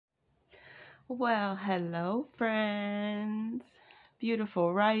Well, hello, friends.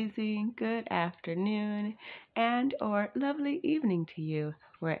 Beautiful rising, good afternoon, and or lovely evening to you,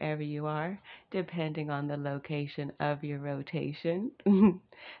 wherever you are, depending on the location of your rotation.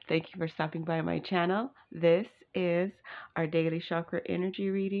 Thank you for stopping by my channel. This is our Daily Chakra energy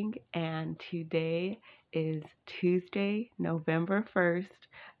reading, and today is Tuesday, November 1st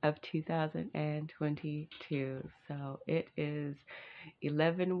of 2022. So it is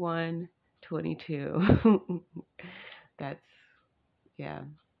 11/1/22. That's yeah,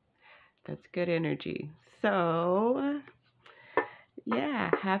 that's good energy. So, yeah,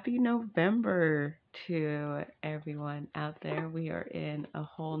 happy November to everyone out there. We are in a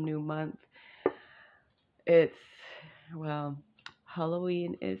whole new month. It's well,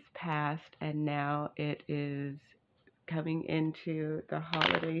 Halloween is past and now it is coming into the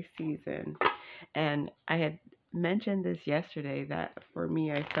holiday season. And I had mentioned this yesterday that for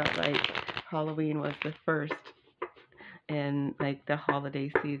me, I felt like Halloween was the first in like the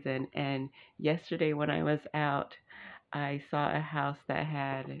holiday season. And yesterday, when I was out, I saw a house that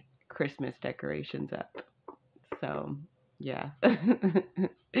had Christmas decorations up. So, yeah.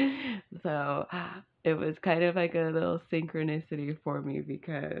 So, it was kind of like a little synchronicity for me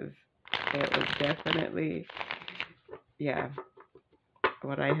because it was definitely, yeah,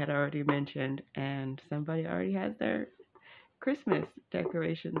 what I had already mentioned, and somebody already has their Christmas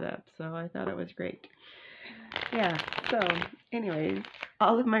decorations up, so I thought it was great. Yeah, so, anyways,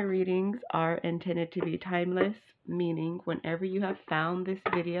 all of my readings are intended to be timeless, meaning whenever you have found this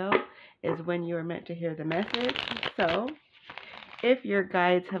video is when you are meant to hear the message. So, if your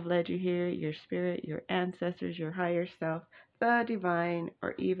guides have led you here, your spirit, your ancestors, your higher self, the divine,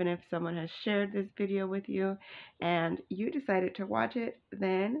 or even if someone has shared this video with you and you decided to watch it,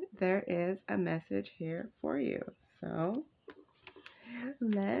 then there is a message here for you. So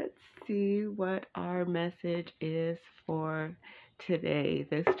let's see what our message is for today,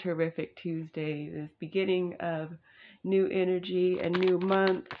 this terrific Tuesday, this beginning of new energy, a new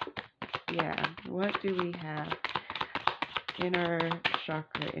month. Yeah, what do we have in our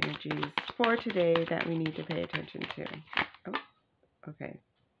chakra energies for today that we need to pay attention to? Oh, okay.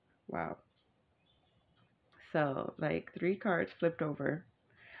 Wow. So, like 3 cards flipped over.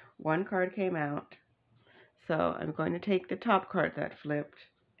 1 card came out. So, I'm going to take the top card that flipped,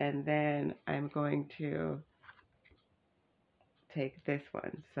 and then I'm going to take this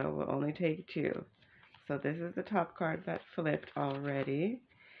one. So, we'll only take 2. So, this is the top card that flipped already.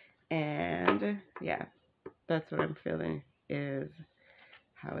 And, yeah, that's what I'm feeling is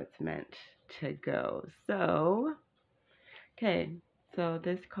how it's meant to go. So, okay, so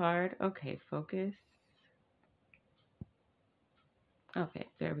this card, okay, focus. Okay,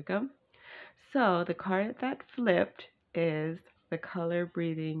 there we go. So the card that flipped is the color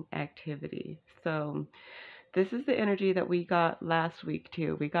breathing activity. So this is the energy that we got last week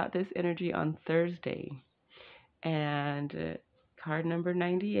too. We got this energy on Thursday, and card number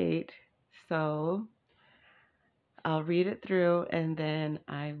 98. So I'll read it through and then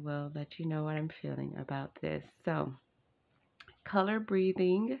I will let you know what I'm feeling about this. So, color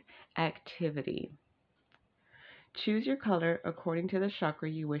breathing activity. Choose your color according to the chakra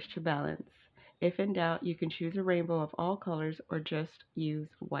you wish to balance. If in doubt, you can choose a rainbow of all colors or just use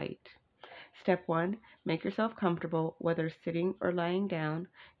white. Step 1. Make yourself comfortable, whether sitting or lying down.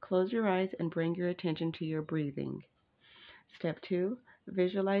 Close your eyes and bring your attention to your breathing. Step 2.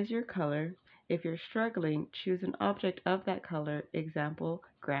 Visualize your color. If you're struggling, choose an object of that color, example,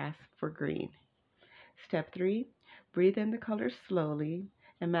 grass for green. Step 3. Breathe in the color slowly.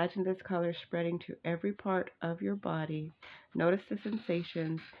 Imagine this color spreading to every part of your body. Notice the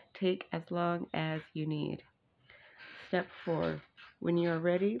sensations. Take as long as you need. Step 4. When you are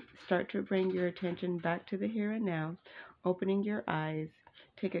ready, start to bring your attention back to the here and now, opening your eyes.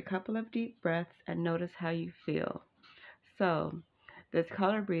 Take a couple of deep breaths and notice how you feel. So, this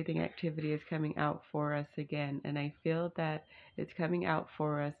color breathing activity is coming out for us again, and I feel that it's coming out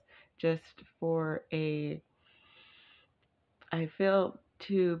for us just for I feel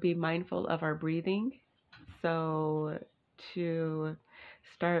to be mindful of our breathing. So, to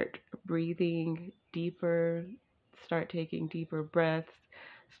start breathing deeper, start taking deeper breaths,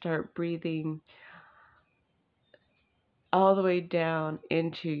 start breathing all the way down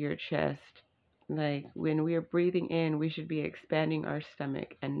into your chest. Like when we are breathing in, we should be expanding our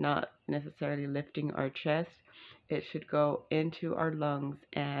stomach and not necessarily lifting our chest. It should go into our lungs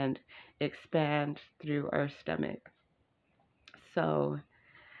and expand through our stomach. So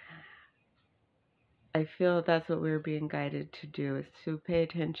I feel that's what we're being guided to do, is to pay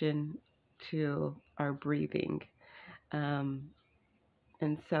attention to our breathing. Um,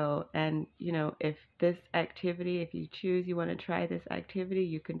 And so, and if this activity, if you choose you want to try this activity,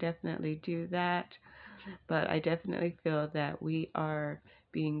 you can definitely do that. But I definitely feel that we are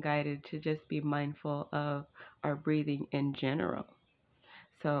being guided to just be mindful of our breathing in general.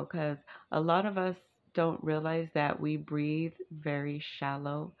 So, because a lot of us don't realize that we breathe very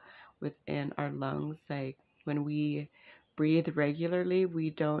shallow within our lungs. Like when we breathe regularly,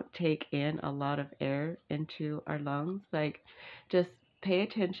 we don't take in a lot of air into our lungs. Like, just pay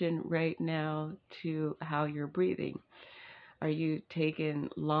attention right now to how you're breathing. Are you taking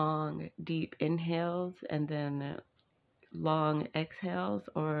long, deep inhales and then long exhales,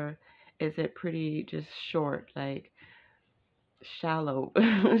 or is it pretty just short, like shallow,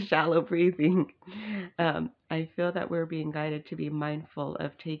 shallow breathing? I feel that we're being guided to be mindful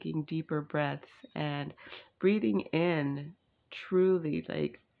of taking deeper breaths and breathing in truly,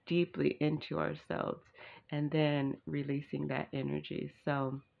 like deeply into ourselves, and then releasing that energy.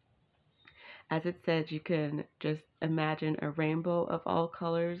 So, as it says, you can just imagine a rainbow of all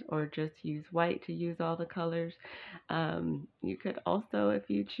colors, or just use white to use all the colors. You could also, if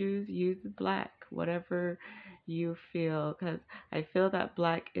you choose, use black, whatever you feel, because I feel that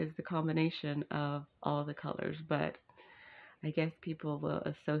black is the combination of all the colors, but I guess people will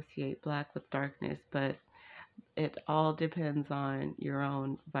associate black with darkness, but it all depends on your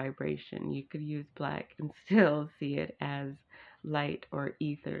own vibration. You could use black and still see it as light or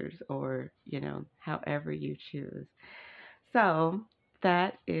ethers, or, however you choose. So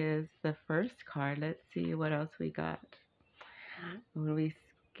that is the first card. Let's see what else we got. When we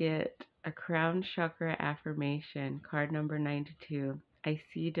get a crown chakra affirmation, card number 92. I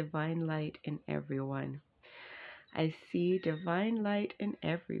see divine light in everyone. I see divine light in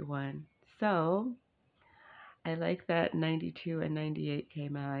everyone. So I like that 92 and 98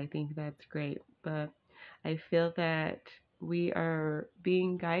 came out. I think that's great. But I feel that we are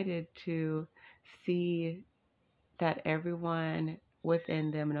being guided to see that everyone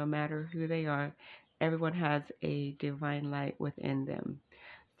within them, no matter who they are, everyone has a divine light within them.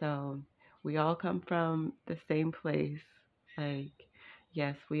 So we all come from the same place. Like,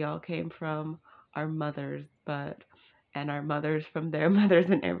 yes, we all came from our mothers, and our mothers from their mothers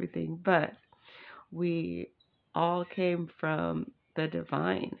and everything, but we all came from the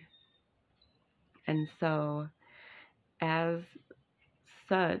divine. And so, as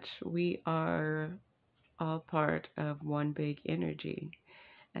such, we are all part of one big energy.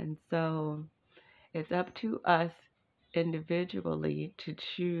 And so, it's up to us individually to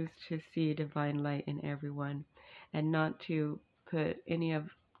choose to see divine light in everyone, and not to put any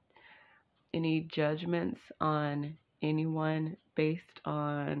judgments on anyone based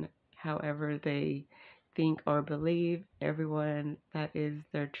on however they think or believe. Everyone, that is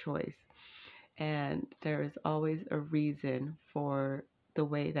their choice. And there is always a reason for the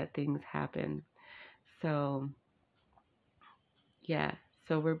way that things happen. So, yeah.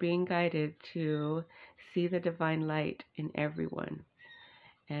 So we're being guided to see the divine light in everyone,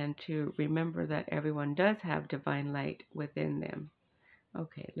 and to remember that everyone does have divine light within them.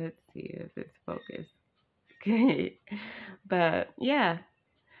 Okay, let's see if it's focused. Okay. But yeah,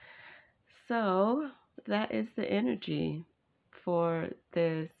 so that is the energy for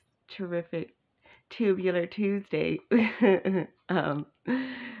this terrific Tubular Tuesday. um,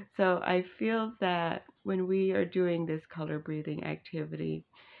 so I feel that when we are doing this color breathing activity,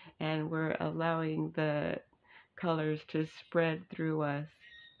 and we're allowing the colors to spread through us,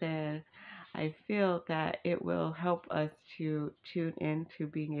 then I feel that it will help us to tune in to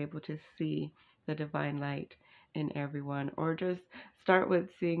being able to see the divine light in everyone, or just start with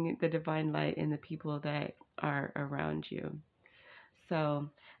seeing the divine light in the people that are around you. So,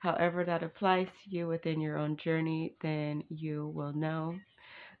 however that applies to you within your own journey, then you will know.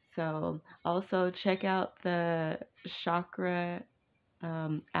 So, also check out the chakra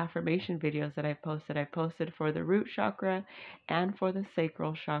affirmation videos that I posted. I posted for the root chakra and for the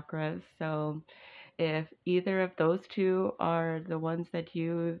sacral chakra. So, if either of those two are the ones that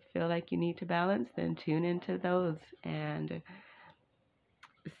you feel like you need to balance, then tune into those and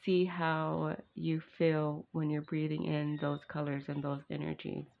see how you feel when you're breathing in those colors and those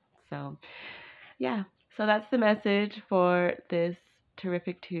energies. So, yeah, so that's the message for this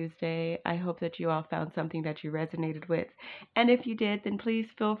terrific Tuesday. I hope that you all found something that you resonated with. And if you did, then please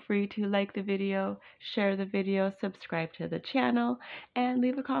feel free to like the video, share the video, subscribe to the channel, and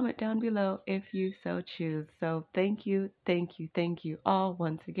leave a comment down below if you so choose. So thank you, thank you, thank you all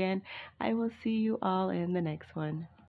once again. I will see you all in the next one.